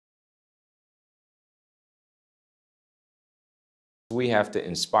we have to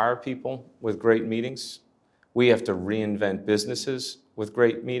inspire people with great meetings, we have to reinvent businesses with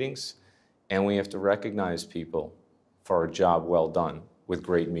great meetings, and we have to recognize people for a job well done with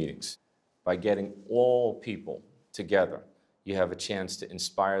great meetings. By getting all people together, you have a chance to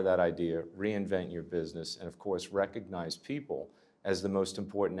inspire that idea, reinvent your business, and of course recognize people as the most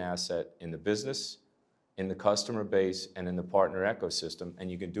important asset in the business, in the customer base, and in the partner ecosystem,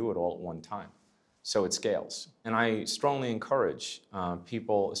 and you can do it all at one time. So it scales. And I strongly encourage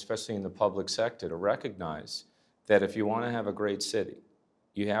people, especially in the public sector, to recognize that if you want to have a great city,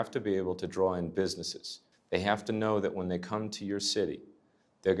 you have to be able to draw in businesses. They have to know that when they come to your city,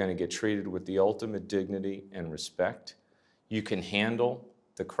 they're going to get treated with the ultimate dignity and respect. You can handle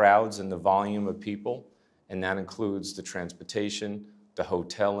the crowds and the volume of people, and that includes the transportation, the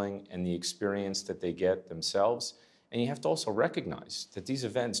hoteling, and the experience that they get themselves. And you have to also recognize that these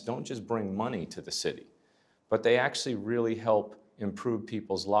events don't just bring money to the city, but they actually really help improve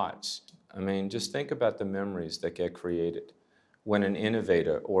people's lives. I mean, just think about the memories that get created when an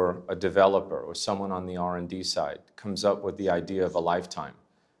innovator or a developer or someone on the R&D side comes up with the idea of a lifetime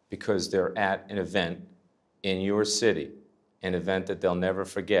because they're at an event in your city, an event that they'll never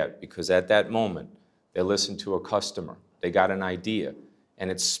forget, because at that moment they listened to a customer, they got an idea,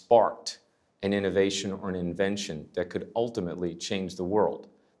 and it sparked an innovation or an invention that could ultimately change the world.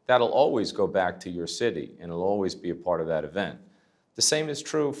 That'll always go back to your city, and it'll always be a part of that event. The same is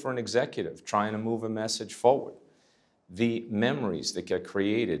true for an executive trying to move a message forward. The memories that get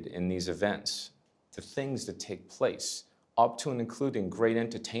created in these events, the things that take place, up to and including great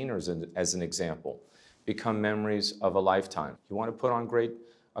entertainers as an example, become memories of a lifetime. You want to put on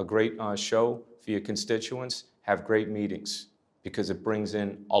a great show for your constituents, have great meetings, because it brings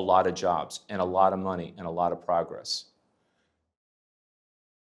in a lot of jobs and a lot of money and a lot of progress.